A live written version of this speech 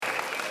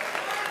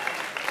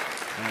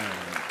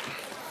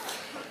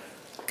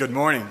Good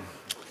morning.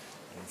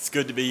 It's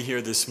good to be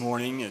here this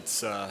morning.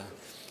 It's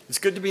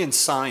good to be in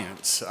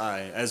science.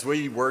 As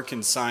we work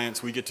in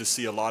science, we get to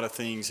see a lot of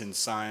things in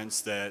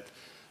science that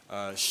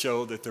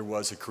show that there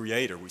was a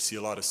creator. We see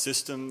a lot of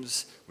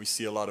systems, we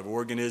see a lot of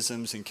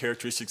organisms and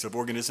characteristics of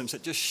organisms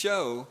that just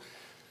show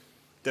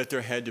that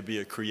there had to be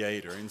a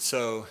creator. And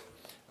so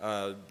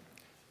the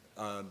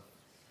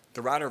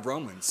writer of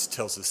Romans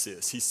tells us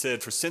this. He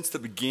said, "For since the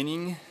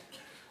beginning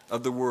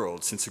of the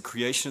world, since the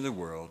creation of the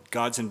world,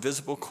 God's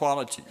invisible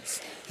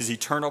qualities, his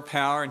eternal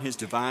power and his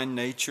divine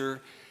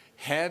nature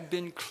have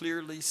been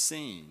clearly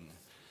seen,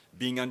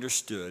 being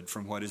understood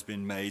from what has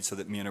been made so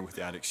that men are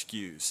without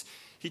excuse."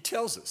 He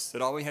tells us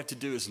that all we have to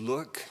do is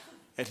look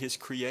at his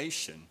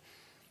creation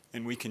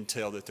and we can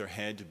tell that there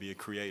had to be a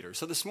creator.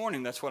 So this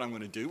morning, that's what I'm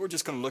going to do. We're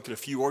just going to look at a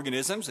few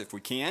organisms, if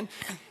we can.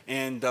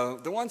 And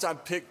the ones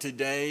I've picked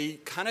today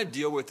kind of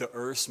deal with the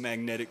Earth's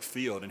magnetic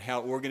field and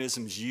how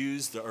organisms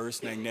use the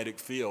Earth's magnetic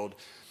field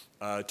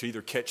to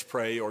either catch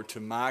prey or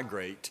to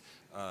migrate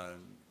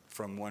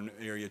from one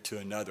area to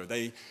another.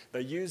 They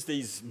use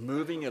these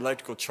moving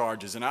electrical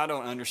charges, and I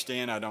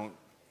don't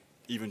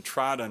even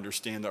try to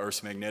understand the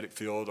Earth's magnetic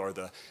field or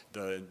the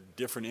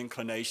different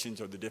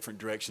inclinations or the different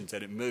directions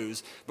that it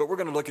moves. But we're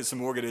going to look at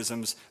some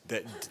organisms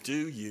that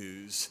do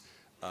use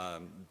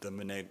the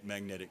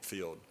magnetic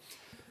field.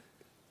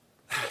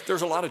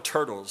 There's a lot of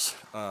turtles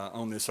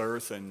on this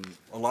earth and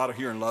a lot of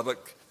here in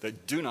Lubbock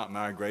that do not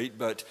migrate,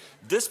 but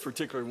this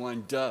particular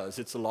one does.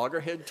 It's a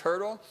loggerhead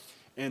turtle,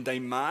 and they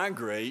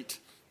migrate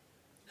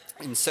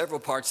in several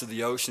parts of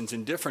the oceans,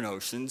 in different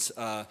oceans.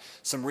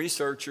 Some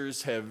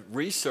researchers have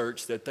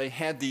researched that they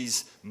have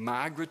these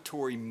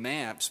migratory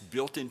maps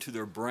built into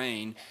their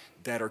brain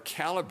that are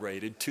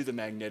calibrated to the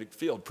magnetic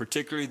field,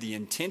 particularly the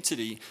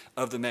intensity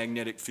of the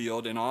magnetic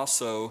field and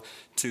also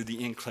to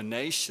the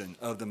inclination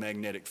of the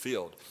magnetic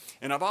field.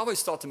 And I've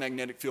always thought the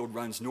magnetic field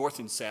runs north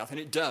and south, and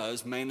it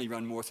does mainly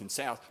run north and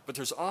south, but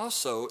there's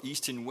also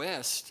east and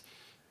west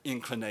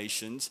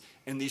inclinations,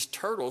 and these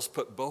turtles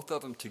put both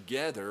of them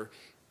together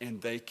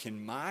and they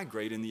can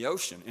migrate in the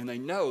ocean. And they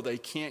know they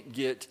can't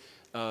get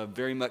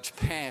very much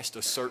past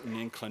a certain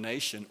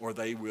inclination or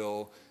they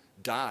will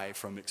die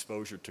from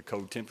exposure to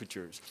cold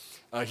temperatures.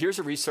 Here's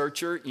a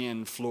researcher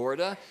in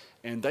Florida,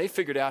 and they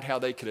figured out how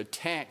they could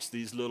attach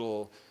these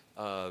little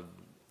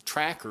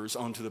trackers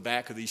onto the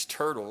back of these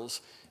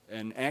turtles.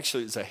 And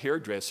actually, it's a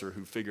hairdresser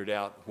who figured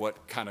out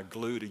what kind of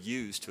glue to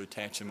use to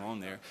attach them on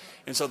there.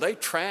 And so they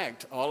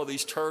tracked all of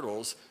these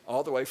turtles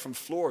all the way from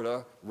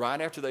Florida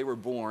right after they were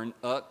born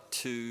up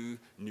to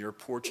near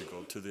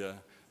Portugal, to the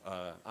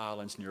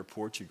islands near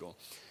Portugal.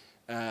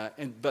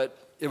 But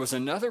it was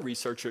another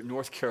researcher at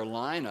North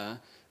Carolina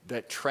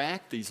that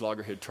tracked these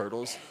loggerhead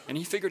turtles, and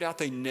he figured out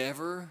they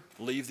never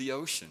leave the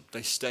ocean.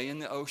 They stay in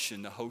the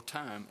ocean the whole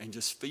time and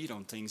just feed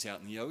on things out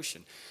in the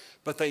ocean.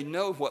 But they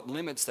know what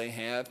limits they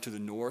have to the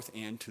north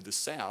and to the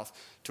south,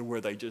 to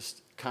where they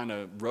just kind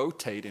of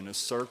rotate in a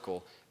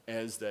circle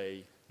as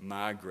they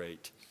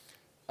migrate.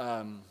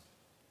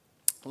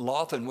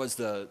 Lawton was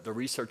the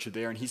researcher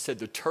there, and he said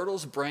the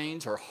turtles'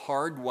 brains are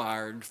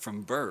hardwired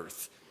from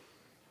birth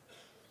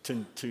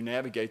to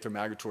navigate their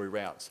migratory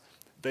routes.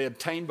 They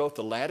obtain both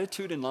the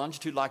latitude and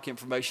longitude-like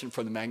information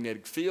from the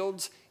magnetic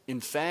fields.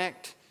 In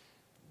fact,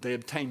 they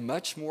obtain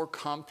much more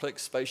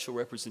complex spatial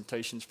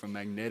representations from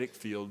magnetic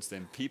fields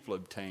than people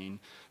obtain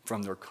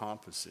from their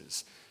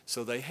compasses.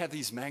 So they have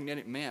these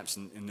magnetic maps,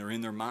 and they're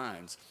in their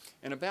minds.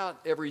 And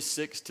about every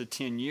 6 to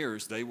 10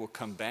 years, they will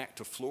come back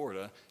to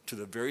Florida, to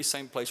the very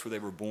same place where they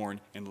were born,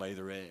 and lay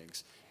their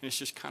eggs. And it's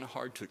just kind of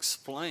hard to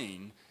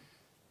explain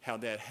how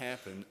that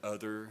happened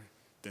other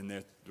than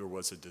that there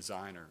was a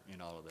designer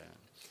in all of that.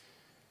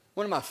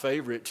 One of my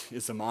favorite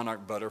is the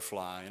monarch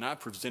butterfly, and I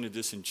presented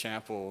this in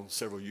chapel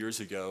several years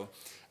ago.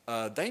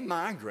 They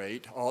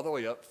migrate all the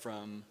way up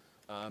from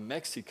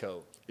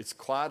Mexico. It's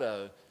quite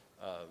a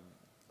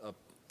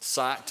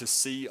sight to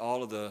see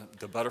all of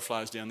the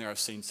butterflies down there. I've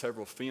seen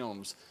several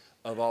films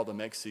of all the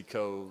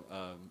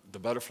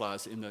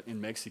butterflies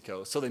in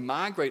Mexico. So they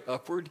migrate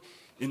upward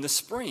in the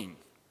spring.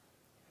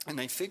 And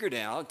they figured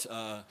out,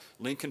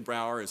 Lincoln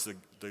Brower is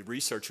the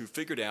researcher who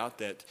figured out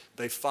that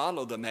they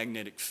follow the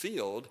magnetic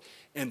field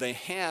and they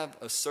have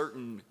a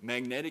certain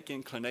magnetic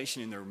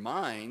inclination in their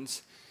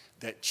minds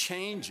that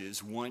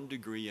changes 1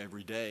 degree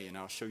every day, and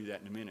I'll show you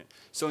that in a minute.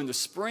 So in the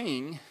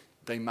spring,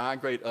 they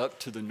migrate up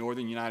to the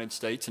northern United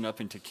States and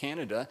up into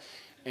Canada,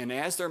 and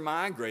as they're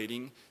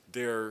migrating,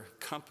 their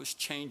compass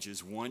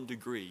changes 1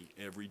 degree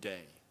every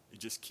day. It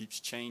just keeps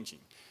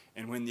changing.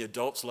 And when the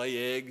adults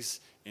lay eggs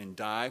and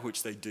die,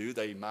 which they do,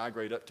 they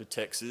migrate up to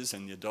Texas,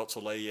 and the adults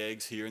will lay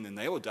eggs here, and then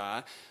they will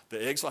die.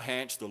 The eggs will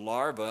hatch, the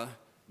larvae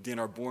then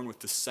are born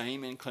with the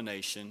same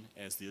inclination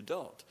as the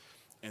adult.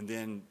 And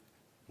then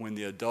when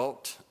the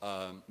adult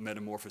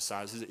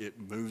metamorphosizes, it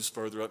moves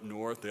further up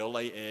north, they'll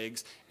lay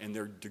eggs, and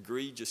their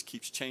degree just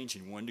keeps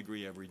changing 1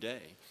 degree every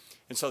day.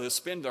 And so they'll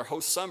spend their whole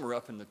summer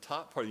up in the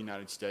top part of the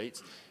United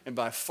States, and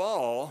by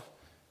fall,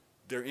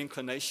 their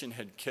inclination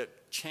had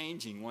kept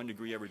changing 1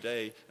 degree every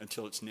day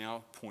until it's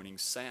now pointing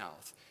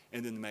south.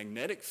 And then the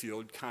magnetic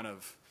field kind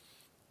of,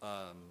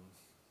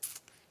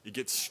 it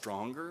gets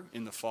stronger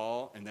in the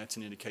fall, and that's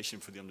an indication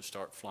for them to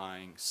start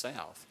flying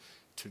south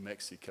to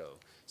Mexico.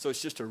 So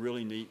it's just a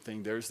really neat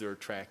thing. There's their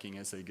tracking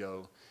as they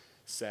go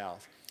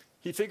south.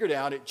 He figured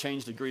out it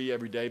changed a degree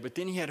every day, but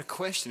then he had a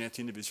question at the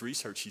end of his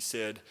research. He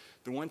said,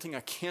 the one thing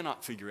I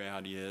cannot figure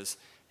out is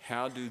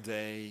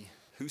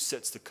who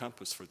sets the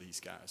compass for these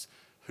guys?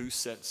 Who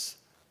sets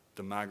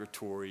the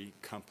migratory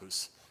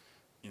compass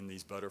in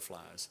these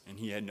butterflies? And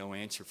he had no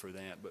answer for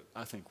that, but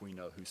I think we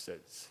know who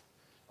sets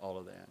all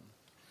of that.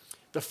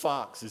 The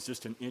fox is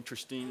just an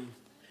interesting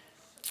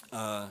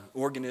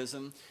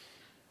organism.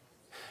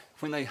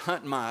 When they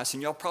hunt mice,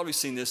 and y'all probably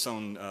seen this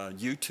on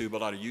YouTube, a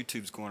lot of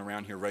YouTube's going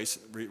around here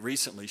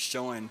recently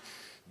showing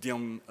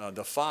them,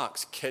 the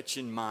fox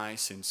catching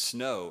mice in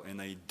snow, and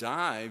they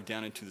dive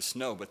down into the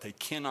snow, but they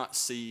cannot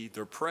see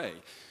their prey.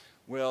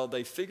 Well,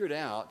 they figured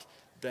out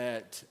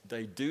that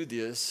they do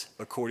this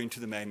according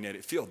to the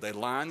magnetic field. They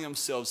line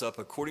themselves up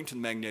according to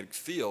the magnetic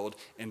field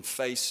and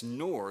face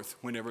north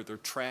whenever they're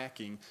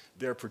tracking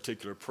their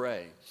particular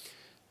prey.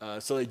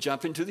 So they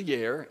jump into the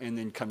air and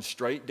then come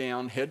straight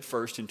down head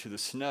first into the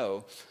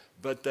snow,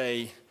 but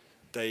they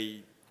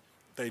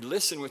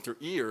listen with their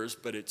ears,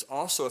 but it's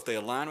also, if they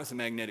align with the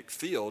magnetic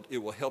field, it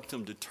will help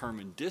them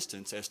determine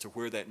distance as to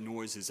where that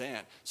noise is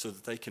at so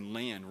that they can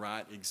land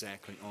right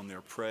exactly on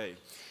their prey.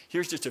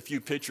 Here's just a few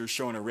pictures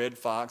showing a red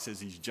fox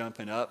as he's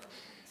jumping up,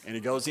 and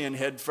he goes in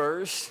head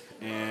first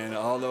and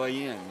all the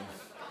way in.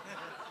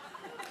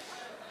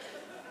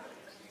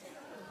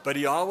 But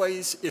he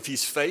always, if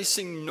he's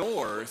facing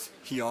north,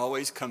 he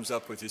always comes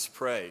up with his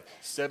prey.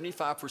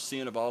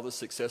 75% of all the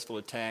successful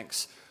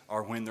attacks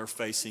are when they're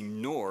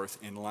facing north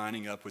and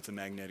lining up with the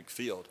magnetic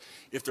field.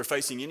 If they're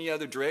facing any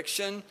other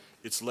direction,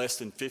 it's less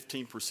than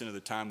 15% of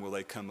the time will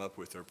they come up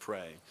with their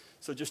prey.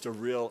 So just a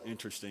real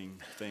interesting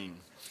thing.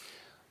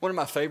 One of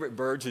my favorite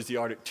birds is the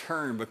Arctic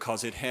tern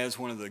because it has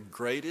one of the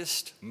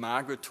greatest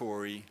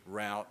migratory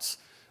routes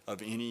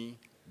of any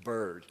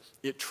bird.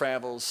 It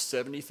travels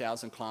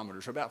 70,000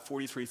 kilometers, or about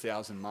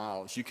 43,000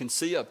 miles. You can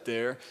see up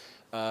there,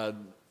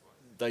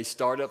 they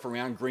start up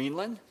around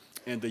Greenland,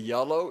 and the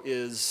yellow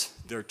is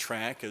their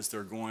track as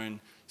they're going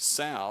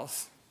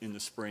south in the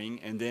spring,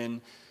 and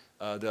then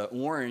the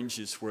orange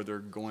is where they're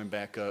going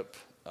back up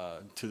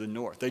to the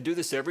north. They do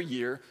this every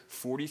year,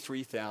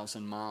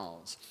 43,000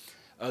 miles.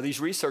 These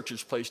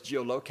researchers placed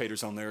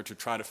geolocators on there to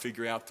try to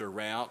figure out their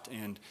route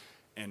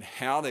and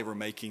how they were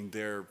making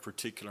their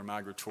particular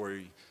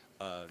migratory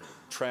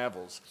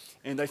travels.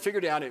 And they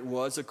figured out it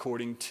was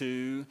according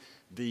to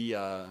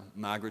the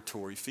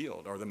migratory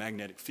field, or the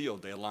magnetic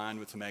field. They aligned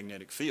with the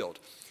magnetic field.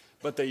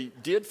 But they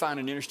did find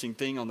an interesting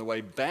thing on the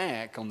way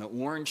back. On the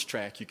orange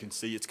track, you can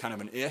see it's kind of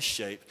an S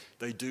shape.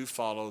 They do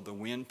follow the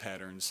wind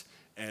patterns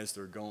as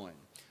they're going.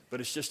 But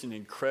it's just an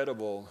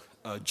incredible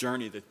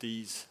journey that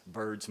these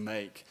birds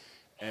make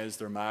as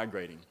they're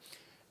migrating.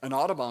 An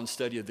Audubon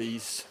study of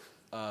these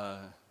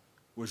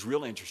was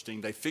real interesting.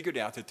 They figured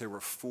out that there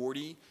were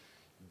 40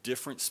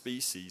 different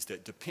species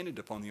that depended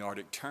upon the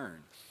Arctic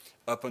tern.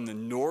 Up in the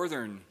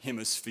northern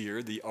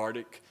hemisphere, the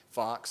Arctic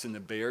fox and the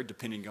bear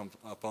depending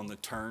upon the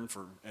tern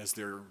as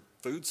their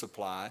food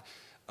supply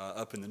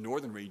up in the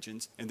northern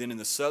regions. And then in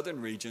the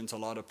southern regions, a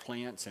lot of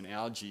plants and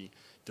algae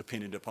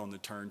depended upon the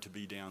tern to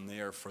be down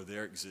there for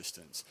their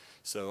existence.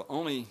 So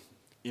only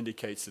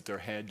indicates that there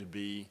had to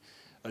be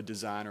a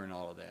designer in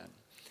all of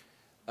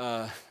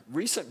that.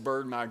 Recent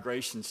bird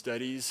migration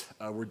studies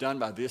were done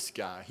by this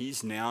guy.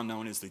 He's now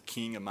known as the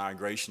king of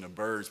migration of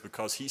birds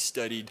because he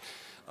studied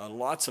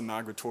lots of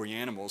migratory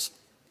animals,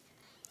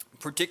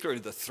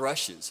 particularly the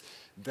thrushes.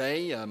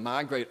 They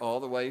migrate all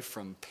the way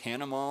from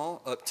Panama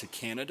up to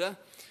Canada,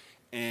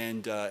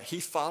 and he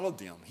followed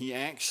them. He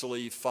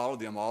actually followed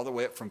them all the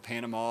way up from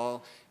Panama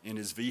in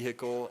his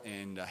vehicle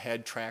and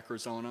had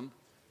trackers on them.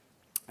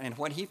 And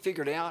what he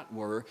figured out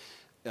were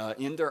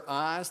in their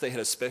eyes, they had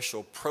a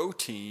special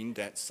protein,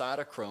 that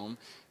cytochrome,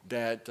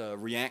 that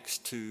reacts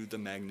to the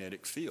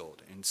magnetic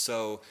field. And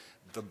so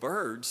the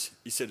birds,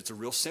 he said it's a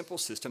real simple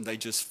system. They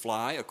just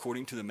fly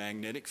according to the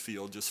magnetic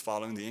field, just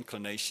following the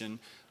inclination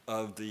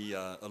of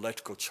the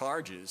electrical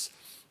charges.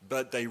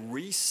 But they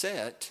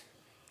reset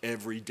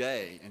every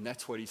day. And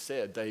that's what he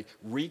said. They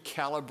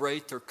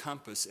recalibrate their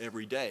compass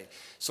every day.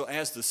 So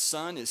as the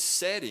sun is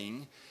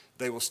setting,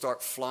 they will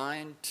start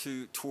flying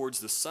towards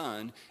the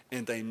sun,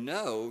 and they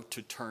know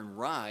to turn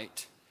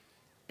right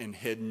and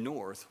head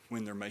north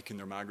when they're making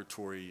their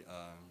migratory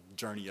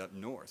journey up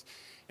north.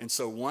 And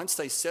so once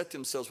they set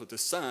themselves with the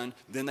sun,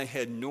 then they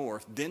head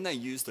north. Then they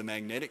use the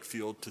magnetic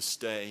field to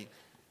stay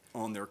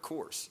on their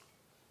course.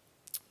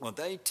 Well,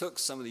 they took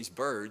some of these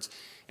birds,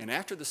 and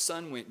after the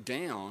sun went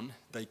down,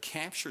 they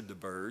captured the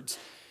birds,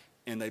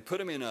 and they put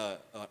them in an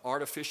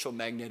artificial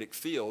magnetic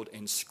field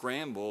and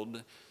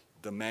scrambled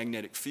the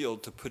magnetic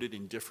field to put it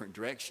in different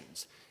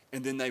directions.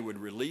 And then they would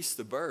release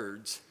the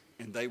birds,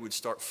 and they would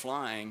start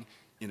flying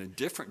in a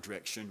different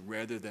direction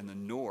rather than the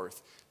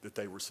north that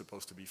they were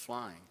supposed to be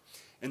flying.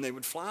 And they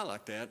would fly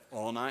like that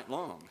all night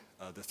long.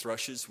 The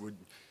thrushes would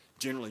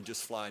generally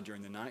just fly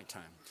during the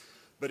nighttime.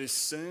 But as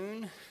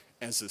soon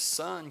as the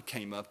sun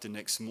came up the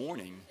next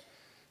morning,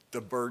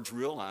 the birds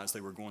realized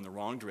they were going the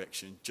wrong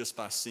direction just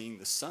by seeing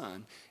the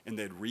sun, and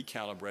they'd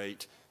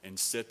recalibrate and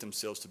set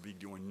themselves to be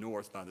going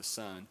north by the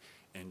sun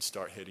and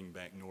start heading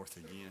back north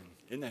again.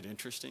 Isn't that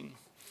interesting?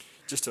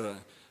 Just a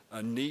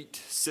neat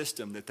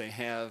system that they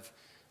have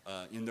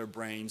in their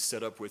brains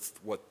set up with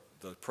what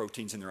the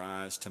proteins in their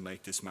eyes to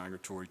make this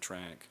migratory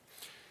track.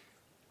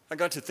 I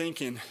got to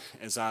thinking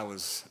as I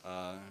was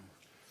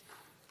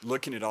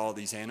looking at all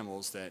these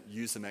animals that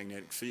use the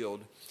magnetic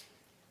field,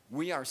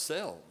 we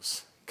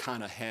ourselves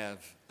kind of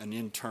have an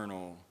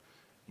internal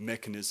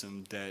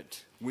mechanism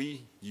that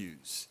we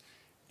use.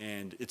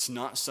 And it's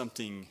not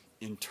something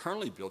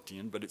internally built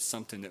in, but it's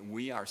something that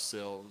we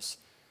ourselves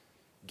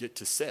get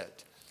to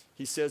set.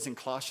 He says in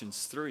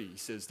Colossians 3, he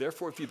says,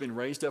 therefore, if you've been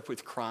raised up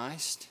with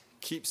Christ,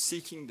 keep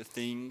seeking the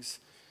things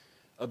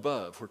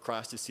above, where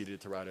Christ is seated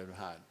at the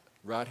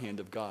right hand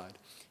of God.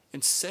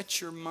 And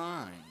set your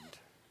mind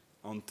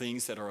on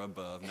things that are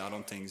above, not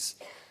on things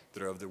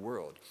that are of the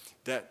world.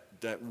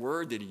 That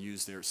word that he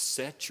used there,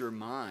 set your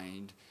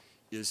mind,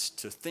 is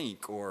to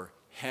think or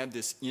have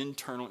this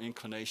internal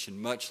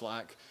inclination, much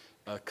like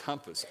a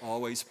compass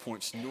always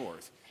points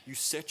north. You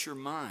set your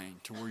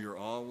mind to where you're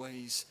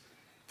always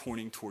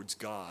pointing towards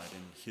God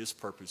and his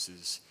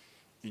purposes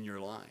in your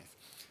life.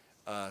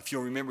 If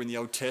you'll remember in the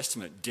Old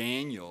Testament,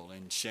 Daniel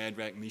and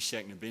Shadrach,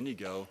 Meshach, and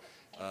Abednego,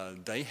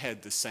 they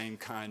had the same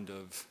kind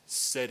of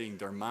setting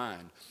their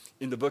mind.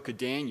 In the book of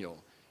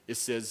Daniel, it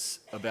says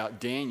about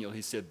Daniel,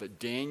 he said, but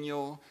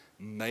Daniel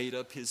made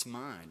up his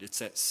mind. It's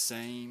that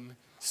same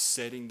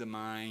setting the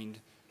mind,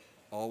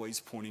 always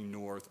pointing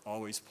north,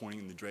 always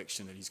pointing in the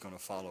direction that he's going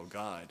to follow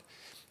God.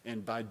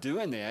 And by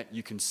doing that,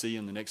 you can see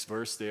in the next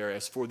verse there,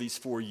 as for these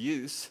four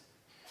youths,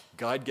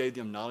 God gave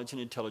them knowledge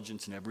and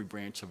intelligence in every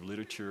branch of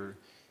literature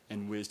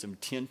and wisdom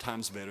 10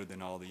 times better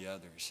than all the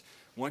others.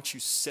 Once you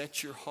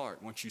set your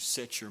heart, once you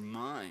set your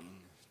mind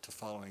to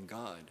following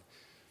God,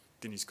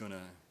 then he's going to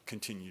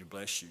continue to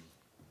bless you.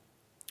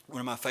 One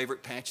of my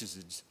favorite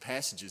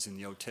passages in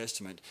the Old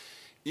Testament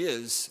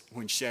is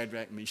when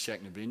Shadrach, Meshach,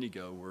 and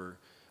Abednego were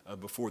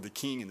before the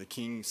king, and the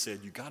king said,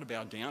 you got to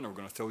bow down or we're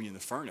going to throw you in the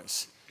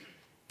furnace.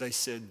 They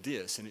said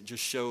this, and it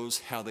just shows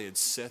how they had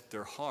set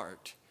their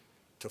heart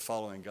to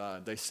following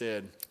God. They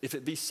said, if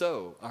it be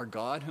so, our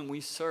God whom we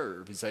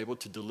serve is able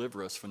to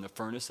deliver us from the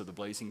furnace of the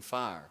blazing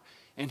fire,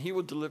 and he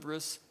will deliver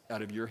us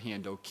out of your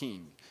hand, O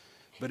king.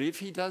 But if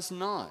he does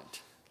not,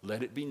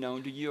 let it be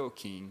known to you, O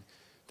king,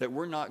 that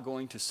we're not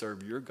going to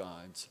serve your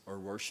gods or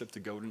worship the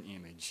golden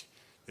image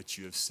that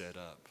you have set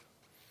up.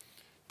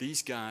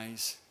 These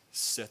guys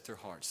set their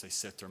hearts, they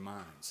set their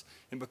minds.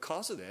 And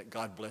because of that,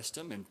 God blessed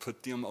them and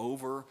put them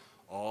over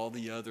all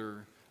the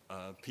other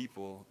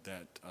people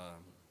that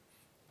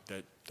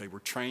they were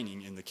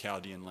training in the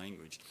Chaldean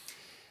language.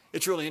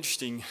 It's really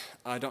interesting.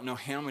 I don't know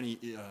how many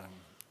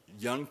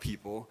young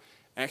people,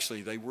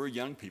 actually they were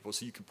young people,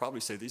 so you could probably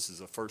say this is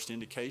a first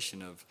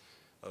indication of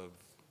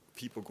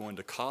people going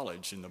to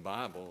college in the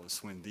Bible, is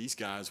when these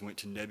guys went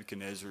to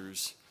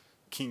Nebuchadnezzar's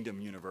Kingdom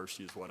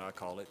University, is what I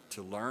call it,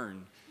 to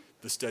learn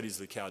the studies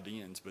of the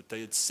Chaldeans. But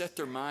they had set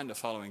their mind to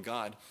following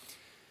God.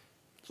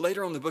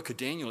 Later on in the book of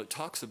Daniel, it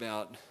talks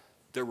about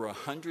there were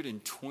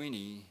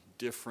 120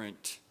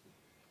 different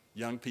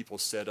young people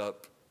set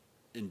up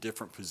in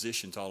different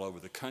positions all over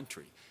the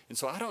country. And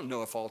so I don't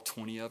know if all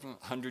 20 of them,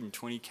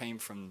 120 came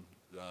from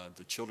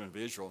the children of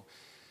Israel.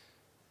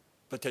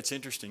 But that's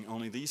interesting.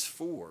 Only these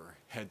four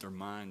had their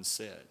minds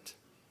set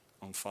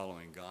on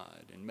following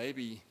God. And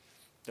maybe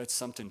that's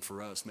something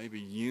for us. Maybe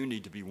you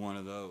need to be one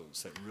of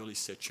those that really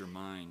set your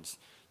minds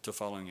to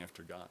following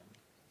after God.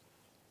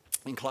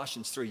 In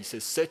Colossians 3, he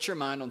says, set your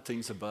mind on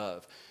things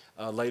above.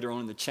 Later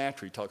on in the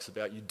chapter, he talks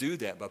about you do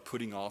that by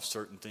putting off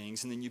certain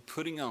things, and then you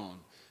putting on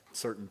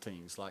certain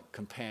things like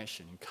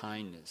compassion and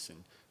kindness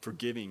and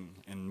forgiving,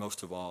 and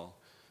most of all,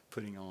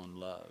 putting on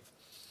love.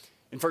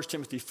 In 1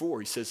 Timothy 4,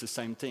 he says the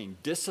same thing.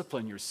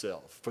 Discipline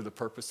yourself for the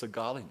purpose of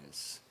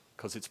godliness,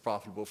 because it's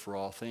profitable for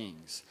all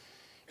things.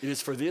 It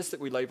is for this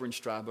that we labor and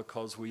strive,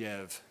 because we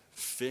have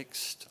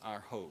fixed our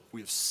hope.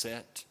 We have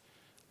set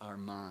our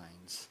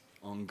minds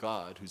on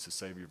God, who's the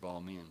Savior of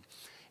all men.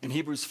 In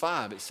Hebrews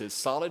 5, it says,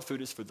 solid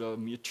food is for the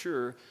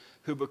mature,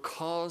 who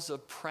because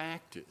of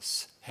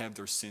practice have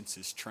their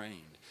senses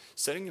trained.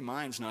 Setting your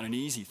mind is not an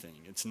easy thing.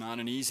 It's not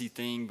an easy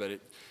thing, but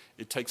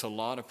it takes a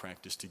lot of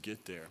practice to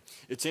get there.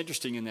 It's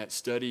interesting in that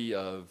study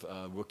of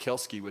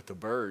Wilkelski with the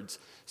birds,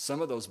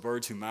 some of those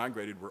birds who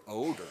migrated were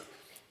older,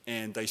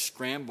 and they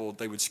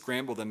would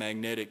scramble the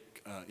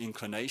magnetic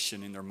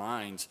inclination in their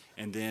minds,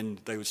 and then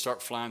they would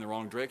start flying the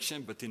wrong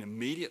direction, but then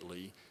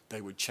immediately they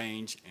would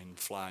change and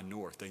fly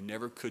north. They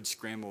never could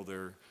scramble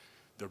their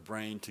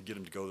brain to get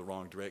them to go the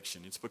wrong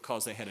direction. It's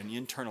because they had an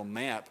internal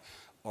map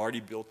already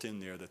built in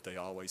there that they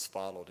always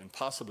followed, and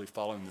possibly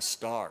following the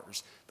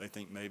stars. They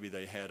think maybe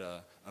they had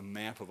a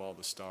map of all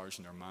the stars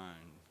in their mind.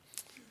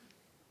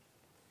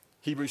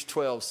 Hebrews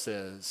 12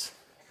 says,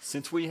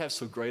 Since we have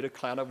so great a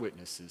cloud of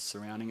witnesses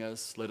surrounding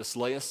us, let us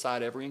lay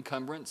aside every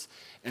encumbrance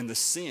and the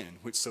sin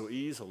which so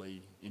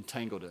easily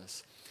entangled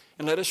us.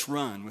 And let us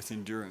run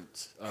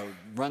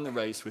the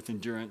race with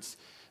endurance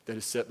that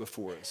is set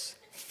before us,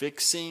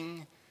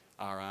 fixing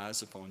our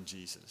eyes upon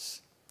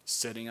Jesus,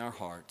 setting our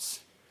hearts,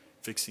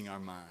 fixing our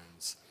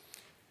minds.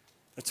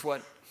 That's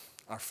what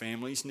our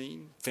families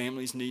need.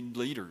 Families need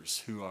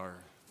leaders who are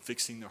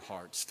fixing their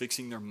hearts,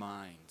 fixing their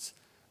minds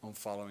on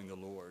following the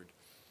Lord.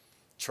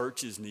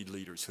 Churches need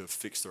leaders who have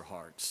fixed their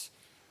hearts.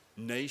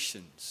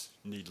 Nations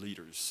need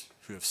leaders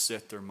who have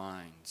set their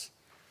minds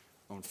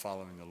on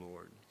following the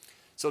Lord.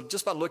 So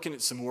just by looking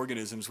at some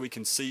organisms, we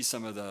can see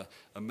some of the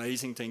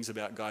amazing things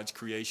about God's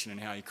creation and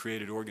how he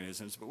created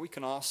organisms, but we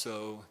can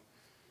also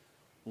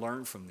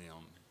learn from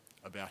them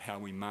about how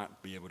we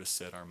might be able to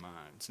set our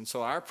minds. And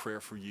so our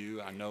prayer for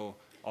you, I know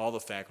all the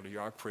faculty,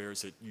 our prayer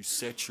is that you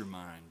set your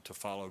mind to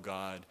follow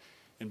God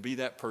and be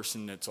that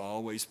person that's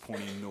always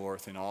pointing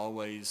north and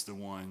always the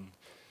one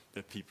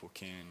that people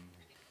can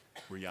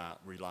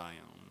rely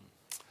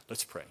on.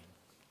 Let's pray.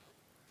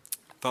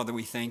 Father,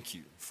 we thank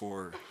you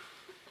for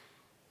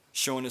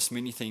showing us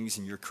many things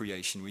in your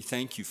creation. We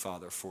thank you,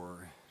 Father,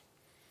 for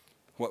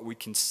what we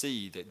can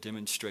see that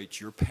demonstrates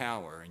your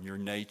power and your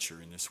nature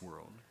in this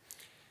world.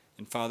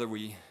 And Father,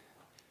 we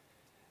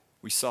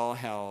saw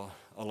how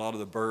a lot of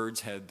the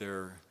birds had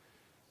their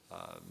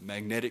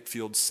magnetic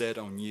field set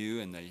on you,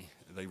 and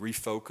they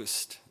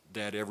refocused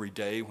that every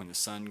day when the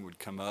sun would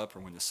come up or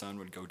when the sun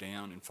would go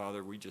down. And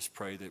Father, we just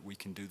pray that we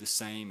can do the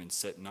same and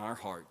set in our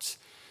hearts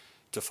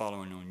to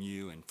following on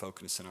you and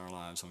focusing our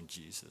lives on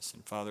Jesus.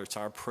 And Father, it's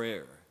our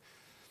prayer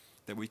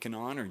that we can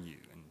honor you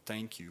and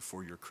thank you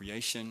for your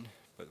creation,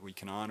 but we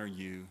can honor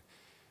you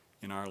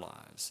in our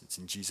lives. It's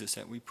in Jesus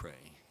that we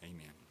pray.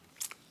 Amen.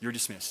 You're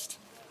dismissed.